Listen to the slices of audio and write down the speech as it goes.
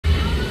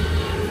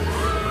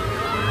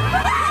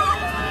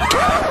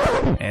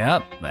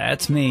Yep,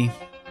 that's me.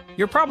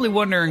 You're probably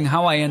wondering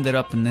how I ended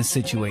up in this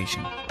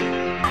situation.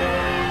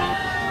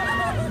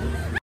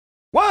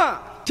 1,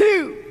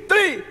 2,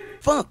 3,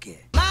 funk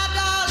it.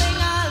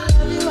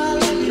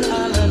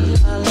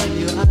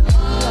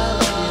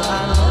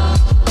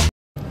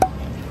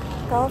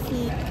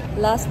 Coffee.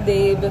 Last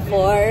day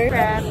before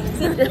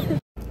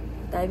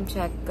time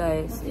check,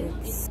 guys.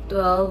 It's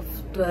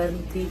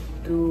 12:22.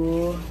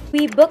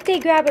 We booked a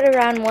Grab at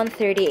around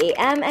 1:30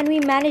 a.m. and we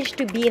managed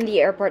to be in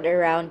the airport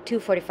around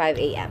 2:45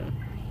 a.m.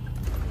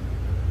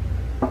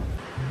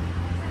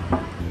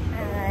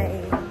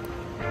 Hi.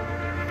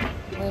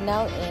 We're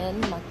now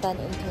in Mactan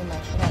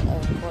International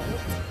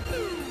Airport.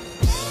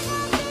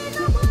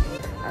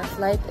 Our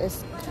flight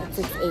is at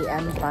 6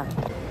 a.m. pa.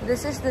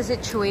 This is the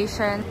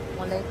situation.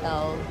 Walay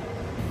tao.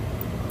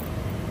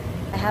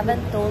 I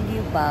haven't told you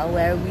pa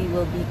where we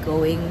will be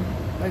going.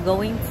 We're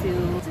going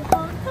to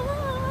Hong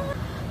Kong.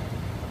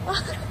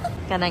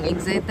 Kanang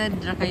excited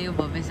ra kayo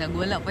ba? Bisag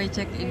wala pa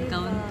check-in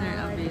counter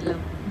available.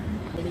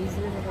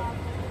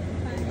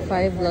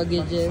 5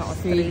 luggages,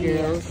 3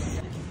 girls.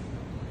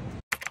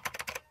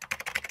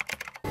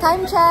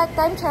 Time check,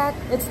 time check.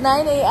 It's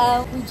 9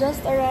 a.m. We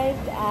just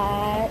arrived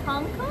at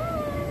Hong Kong.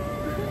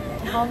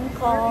 Hong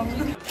Kong.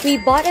 We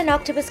bought an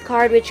octopus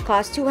card which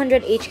costs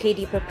 200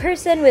 HKD per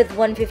person with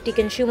 150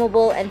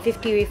 consumable and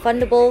 50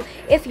 refundable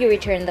if you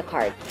return the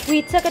card.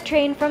 We took a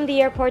train from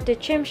the airport to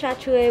Chim Sha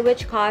Tsui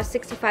which costs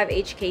 65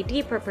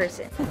 HKD per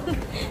person.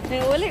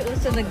 Wala ko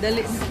sa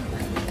nagdali.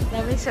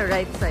 Namin sa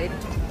right side.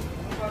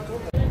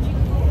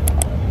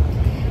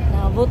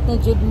 Naabot na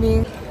jud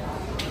mi.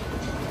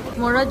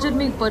 Mura jud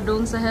mi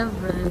padung sa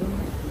heaven.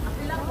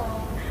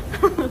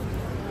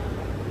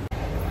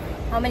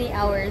 How many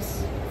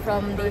hours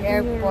from the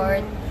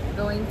airport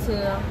going to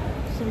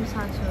Chim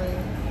Sha Tsui?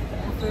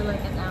 I feel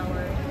like an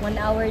hour. 1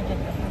 hour jud.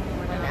 1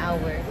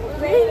 hour.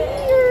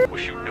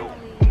 What you do?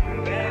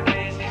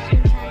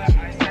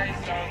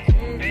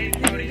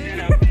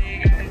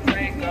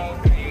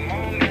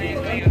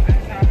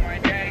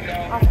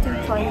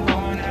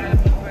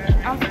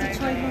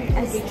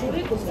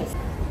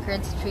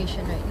 Current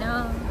situation right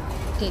now,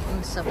 taking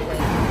subway.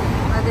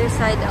 Other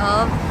side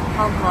of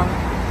Hong Kong.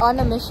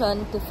 On a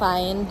mission to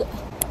find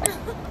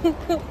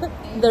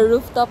the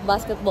rooftop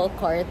basketball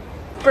court.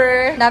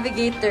 Per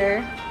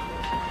navigator.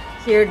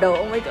 Here though.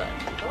 Oh my god.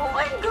 Oh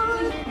my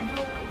god.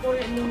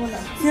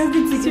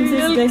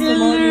 Serial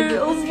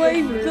killer. Oh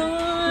my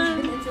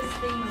god.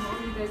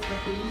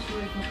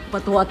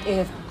 But what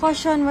if?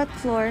 Caution, what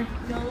floor?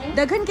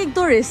 Daghan kay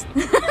tourist.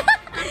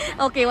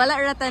 Okay, wala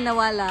rata na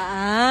wala.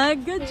 Ah,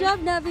 good job,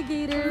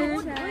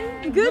 navigator.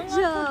 Good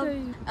job.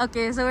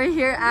 Okay, so we're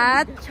here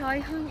at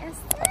Choi Hung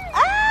Estate.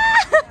 Ah!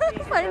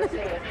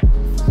 Finally.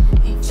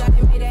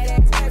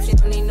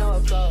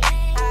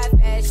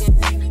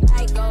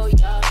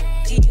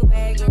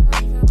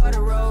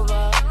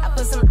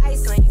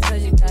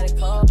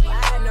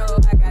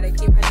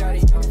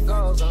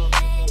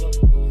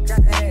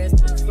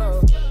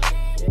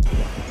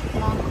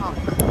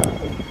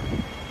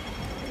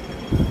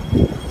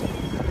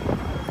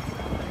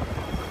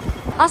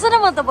 Asa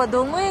naman ito pa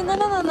doon? Uy,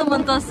 gano'n na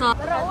naman ito sa...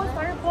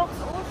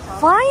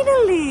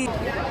 Finally!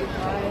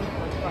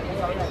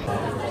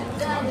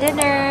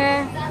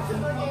 Dinner!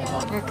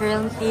 We're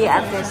currently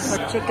at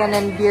this chicken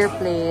and beer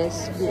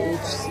place,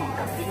 BHC.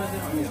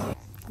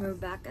 We're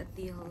back at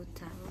the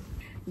hotel.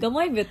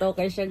 Gamay bitaw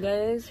kay siya,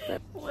 guys.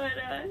 What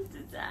a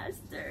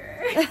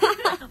disaster!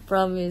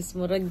 Promise,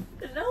 murag...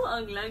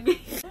 Tanawa ang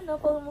luggage. Ano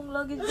pa mong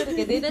luggage dito?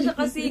 Kaya di na siya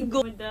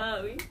kasigo.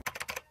 Madawi.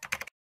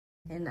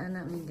 And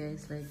anak mi,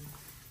 guys, like...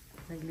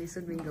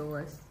 Naglisod ng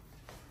gawas.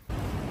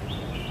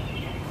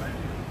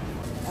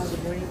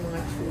 Good morning, mga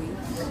chuy.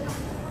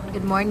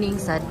 Good morning,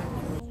 Sad.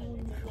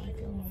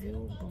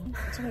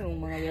 Saan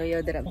yung mga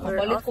yoyo dira?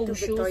 We're off to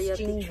Victoria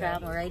Peak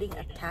Tram. We're riding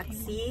a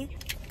taxi.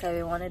 Because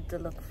we wanted to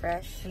look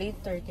fresh.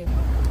 Later,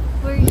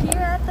 we're here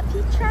at the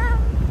Peak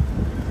Tram.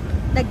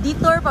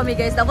 Nag-detour pa mi,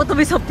 guys. Dapat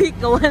tuloy sa peak.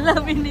 Wala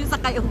mini sa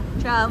kayong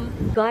tram.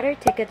 Got our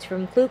tickets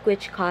from Klook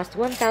which cost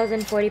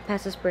 1,040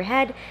 pesos per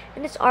head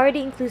and it's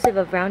already inclusive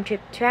of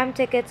round-trip tram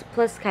tickets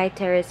plus Sky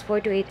Terrace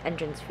 4 to 8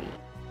 entrance fee.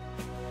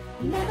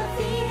 Never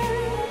fear,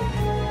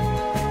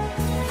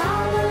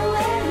 follow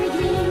every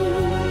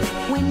dream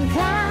when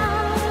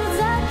clouds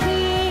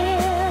appear.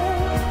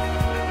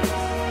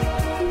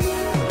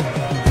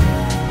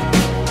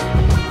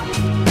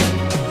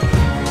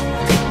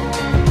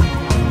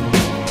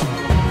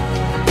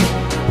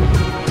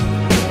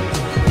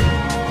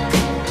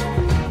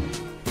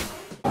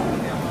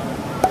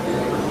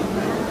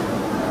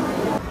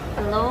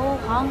 Hello,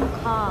 Hong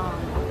Kong.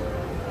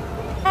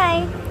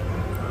 Hi!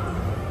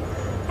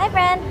 Hi,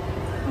 friend!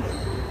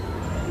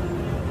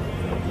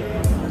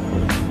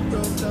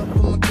 Broke up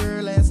with my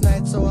girl last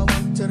night, so I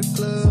went to the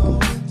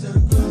club.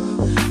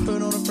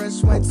 Put on a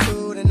fresh white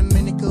suit and a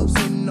mini coupe,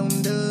 sitting on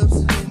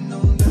dubs.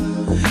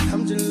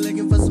 I'm just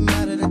looking for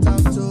somebody to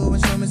talk to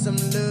and show me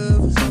some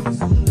love.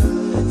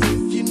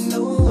 If you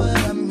know what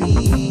I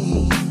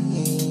mean.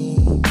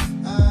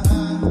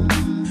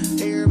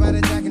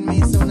 Everybody jacking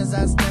me as soon as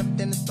I stepped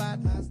in the spot.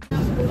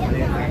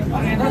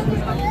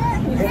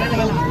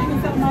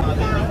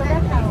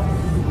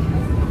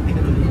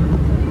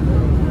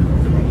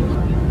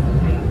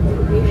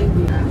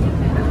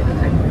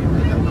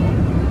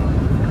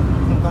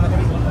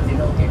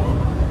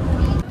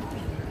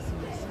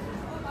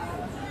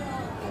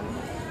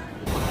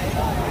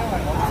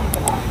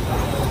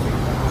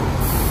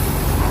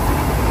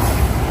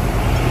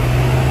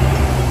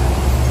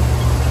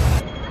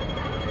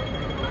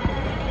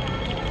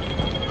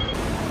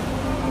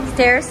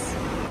 Cheers!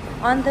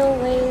 On the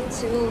way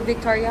to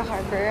Victoria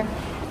Harbor,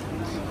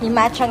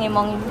 i-match ang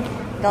imong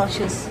doll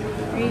shoes.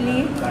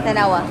 Really?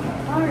 Tanawa.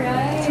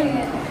 Alright.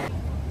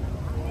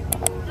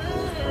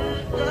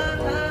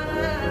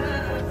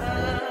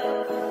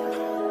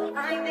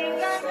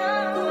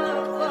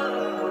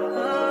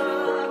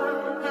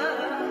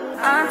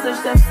 I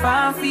touch that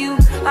 5 for you.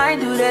 I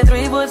do that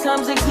 3 more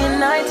times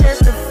again. I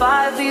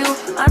testify for you.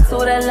 I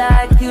told her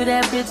like you,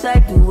 that bitch. I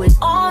do it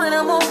all, and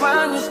I'm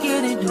around. You're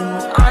scared to do.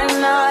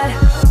 I'm not.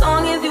 As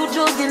long as you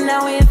joking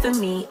now in for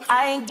me,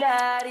 I ain't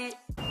got it.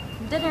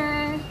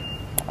 Dinner.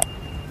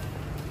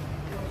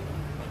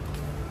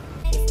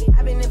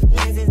 I've been in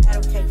feelings, is that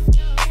okay?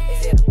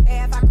 Is it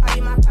okay if I call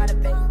you my pride,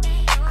 babe?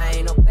 I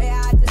ain't no player,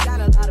 I just got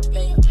a lot of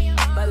faith.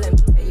 But let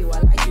me tell you, I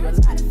like you a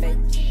lot of faith.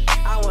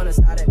 I wanna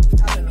start at the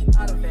top and I'm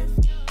proud of it.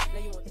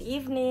 Good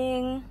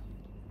evening.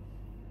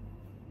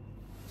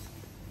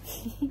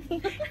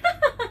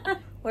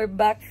 We're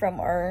back from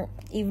our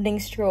evening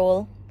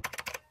stroll.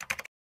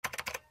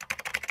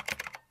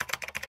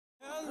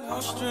 Good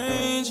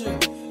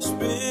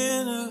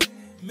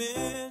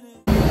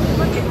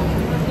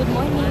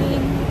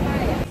morning.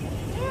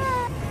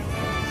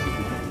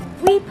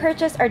 We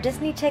purchased our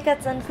Disney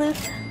tickets on Klook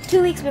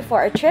 2 weeks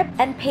before our trip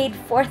and paid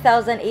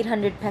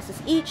 4,800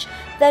 pesos each.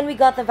 Then we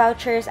got the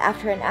vouchers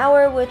after an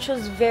hour, which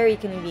was very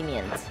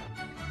convenient.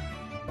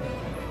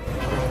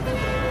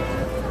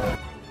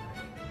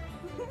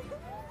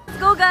 Let's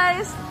go,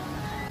 guys!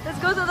 Let's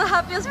go to the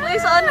happiest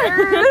place on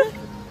earth!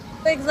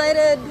 So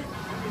excited!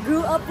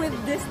 Grew up with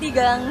Disney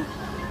gang.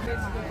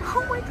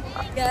 Oh my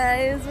god!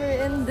 Guys,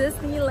 we're in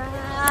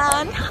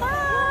Disneyland!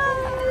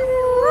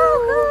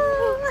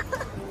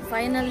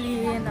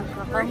 Finally,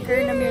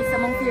 nakakonquer na mir sa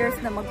mong fears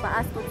na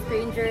magpa-ask of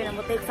stranger na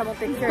mo take sa mong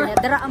picture na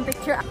dara ang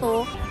picture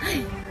ako.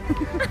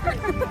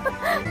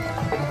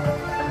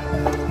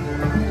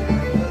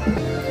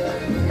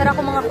 Tara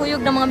ko mga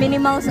kuyog ng mga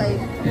Minnie Mouse ay.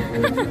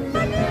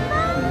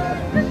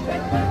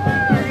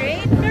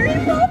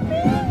 Very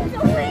popping! So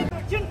wait!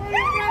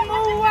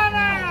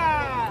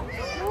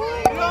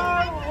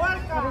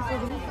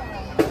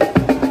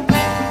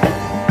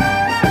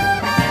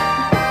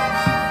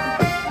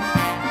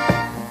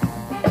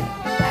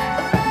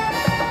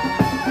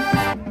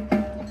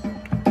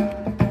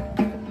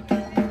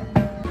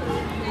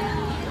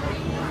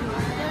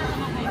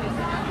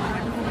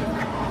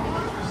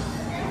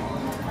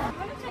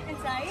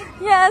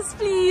 Yes,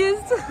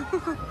 please!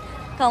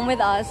 Come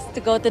with us to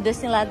go to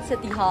Disneyland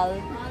City Hall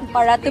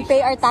para to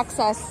pay our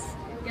taxes.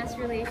 Guest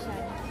relation.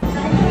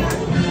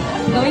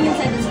 Going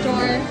inside the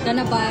store,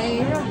 gonna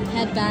buy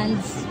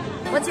headbands.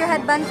 What's your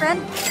headband, friend?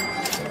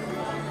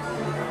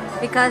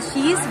 Because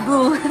she's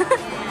Boo.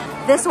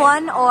 This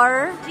one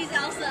or... She's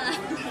Elsa.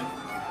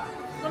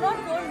 Color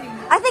for me.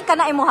 I think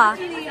kana imo ha?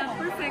 Actually,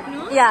 perfect,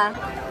 no? Yeah.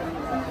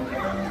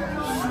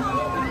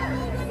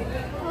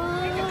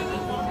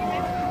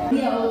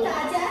 友，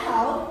大家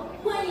好，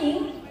欢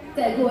迎！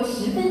再过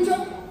10分钟，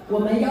我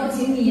们邀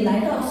请你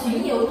来到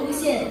巡游路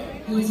线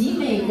以及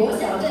美国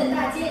小镇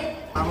大街。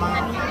Hong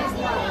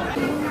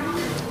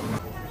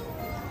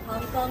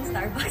Kong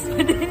Starbucks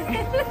pa din.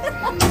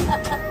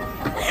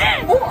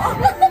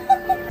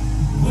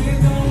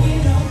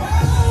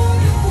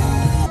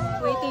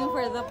 Waiting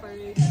for the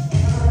parade.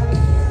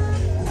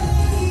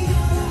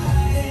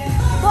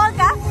 Buwag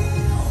ka?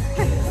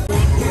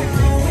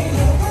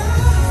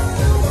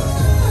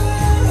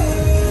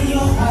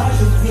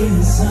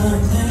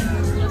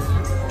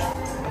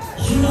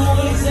 You know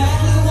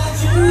exactly what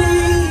you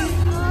need.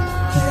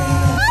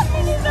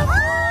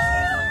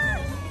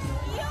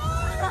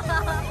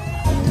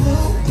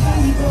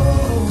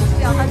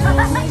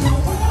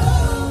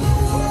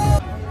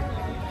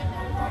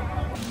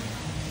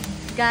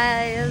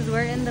 Guys,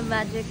 we're in the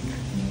Magic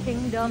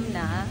Kingdom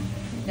na.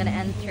 Gonna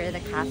enter the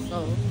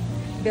castle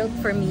built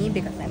for me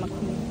because I'm a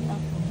queen.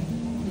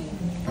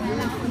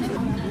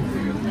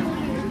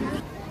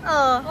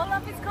 Oh,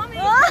 Olaf is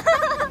coming!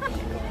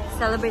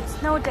 celebrate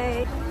Snow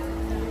Day.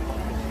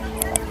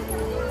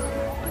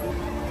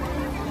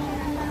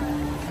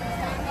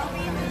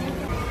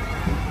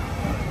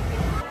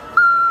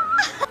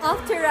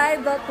 After I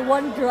got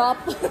one drop.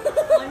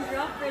 One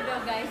drop for the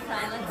guys,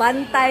 silence.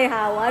 Bantay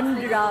ha,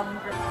 one drop.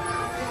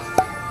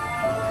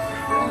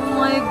 Oh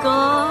my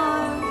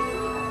god.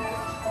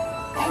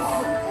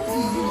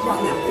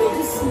 Oh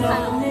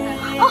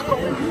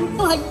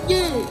my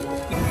god.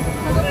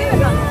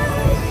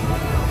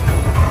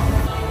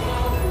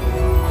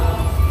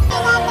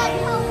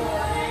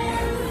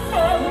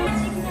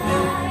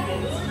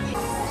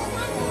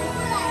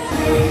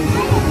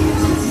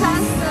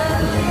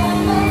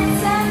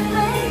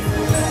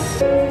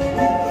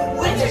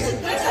 Winter's a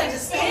good time to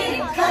stay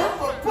in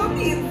colorful,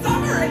 puppy, and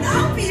summer, and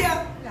I'll be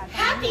a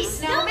Happy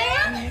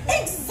snowman?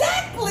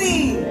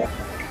 exactly.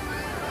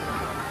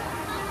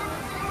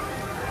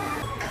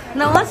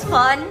 That was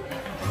fun.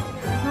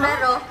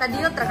 Pero,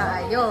 kadiyo tra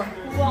kaayo.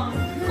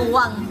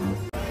 Kuwang.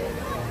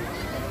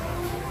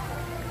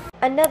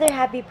 Another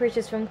happy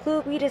purchase from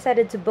Klook. We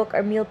decided to book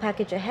our meal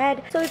package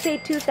ahead, so we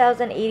paid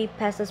 2,080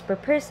 pesos per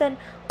person,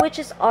 which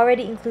is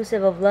already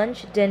inclusive of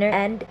lunch, dinner,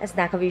 and a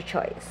snack of your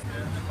choice.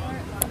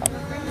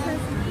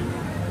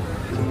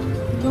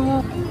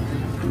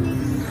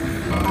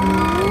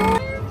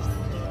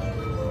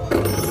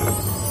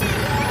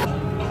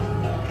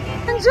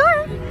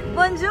 Bonjour!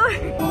 Bonjour!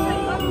 Oh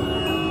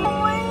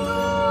my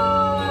God!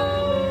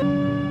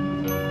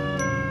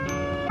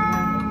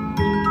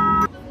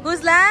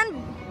 Whose land?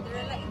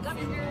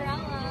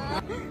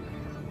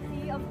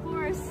 See, of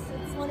course,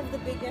 it's one of the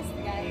biggest,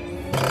 guys.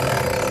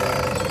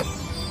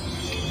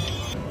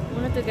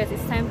 One to guys,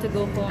 it's time to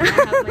go home. I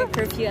have my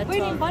curfew at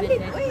 12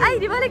 midnight. Ay,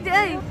 di balik di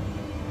ay!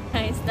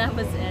 Guys, that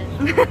was it.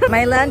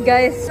 My land,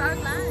 guys. Our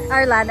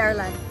land. Our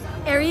land.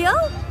 Ariel?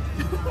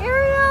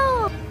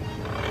 Ariel!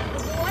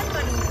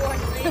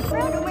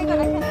 Oh my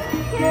God,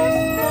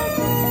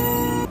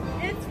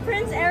 it's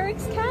Prince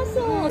Eric's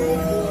castle.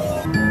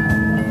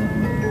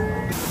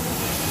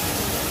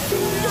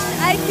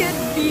 I could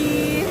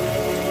be.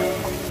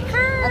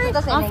 Hi.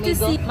 Off to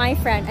see my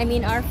friend. I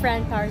mean our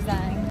friend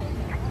Tarzan.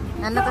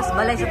 Ano tas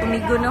balay sa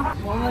tumigo, no?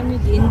 Woman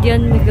with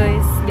Indian me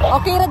guys.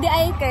 Okay ra di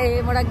ay kay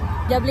murag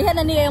jablihan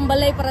na niya yung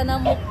balay para na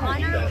mo.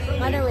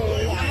 On our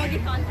way. Amo di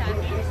contact.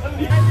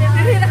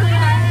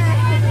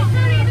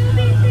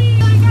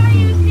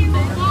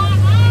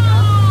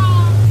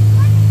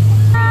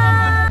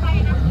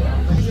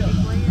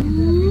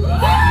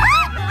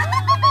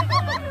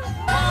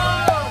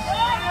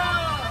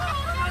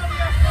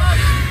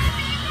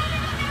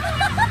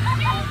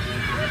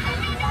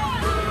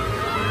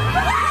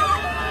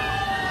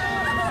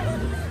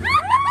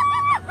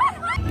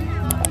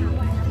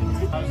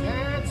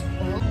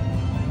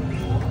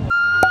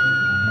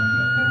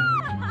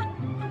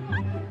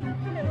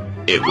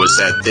 It was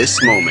at this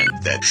moment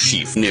that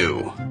she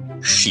knew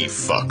she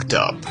fucked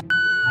up.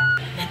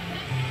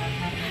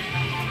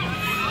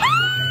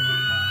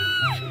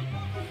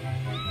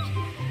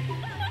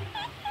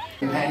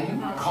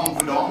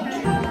 Confidant.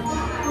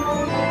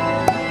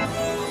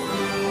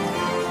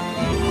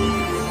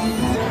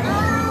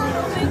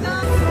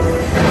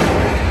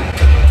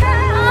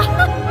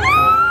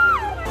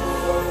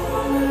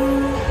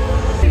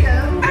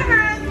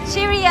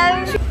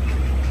 Cheerio!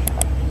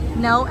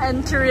 Now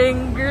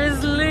entering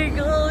Grizzly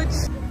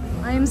Gulch.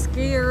 I'm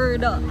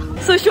scared.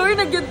 So sure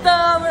na good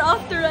ta. We're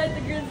off to ride the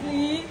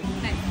Grizzly.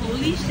 Like,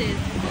 holy shit.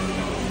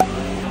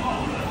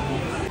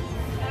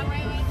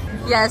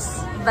 Yes,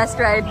 best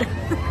ride.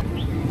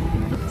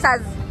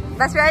 Saz,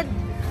 best ride?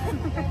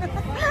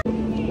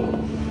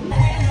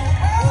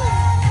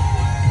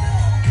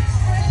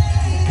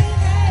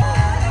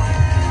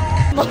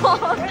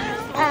 More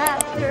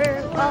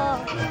after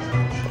all.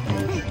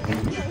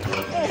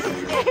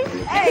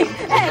 Hey,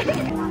 hey.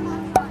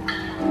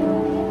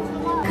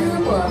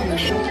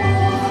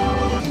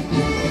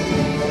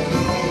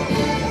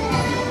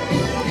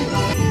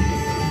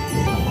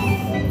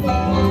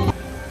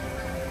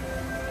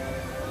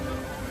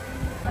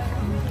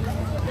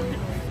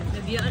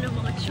 Nabiyaan ang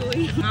mga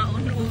choy.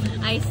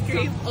 Ice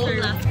cream.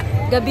 Olaf.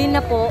 Gabi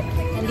na po.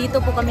 Nandito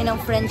po kami ng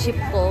friendship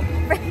ko.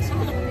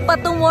 Pa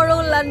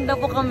Tomorrowland na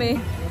po kami.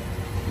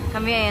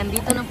 Kami ayan,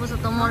 dito na po sa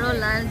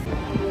Tomorrowland.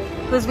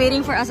 Who's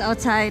waiting for us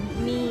outside?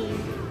 Me.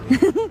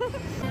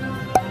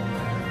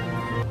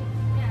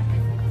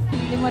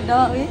 Lima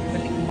daw eh.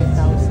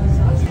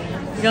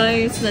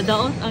 Guys,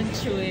 nadaot ang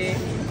choy.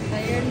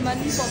 Iron Man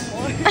po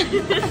more.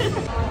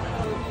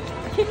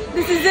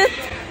 This is it.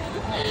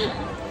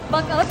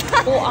 Back out.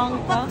 Puang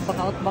ka. Back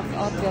out, back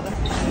out. Okay, okay,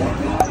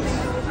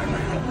 okay.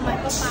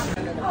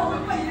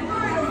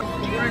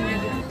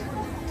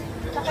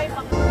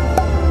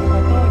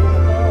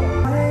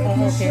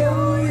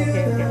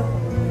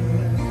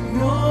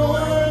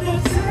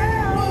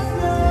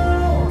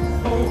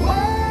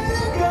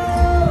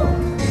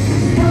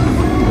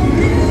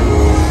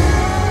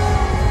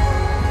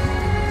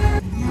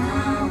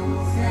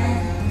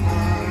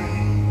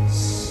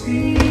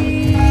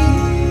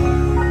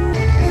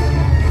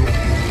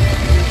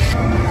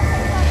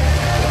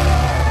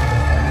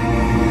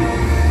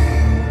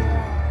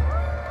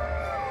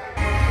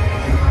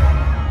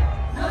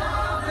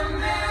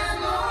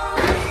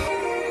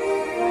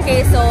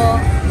 Okay, so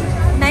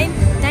 9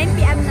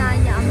 PM na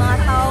niya ang mga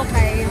tao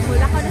kay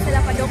hula ko na sila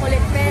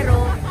padukulit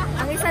pero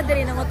ang isa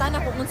diri nangutana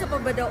ko kung sa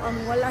pa ba daw ang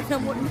wala na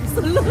mo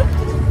sulod.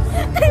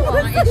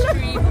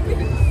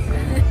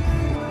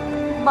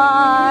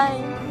 Bye.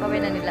 Bye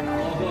na nila.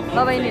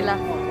 Bye nila.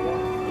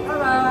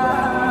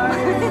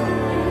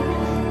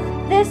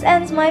 This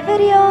ends my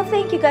video.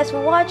 Thank you guys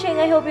for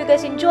watching. I hope you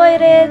guys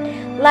enjoyed it.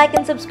 Like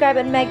and subscribe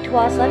at Meg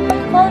Tuason.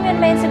 Follow me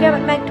on my Instagram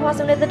at Meg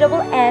Tuason with the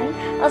double N.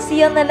 I'll see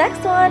you on the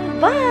next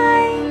one.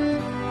 Bye!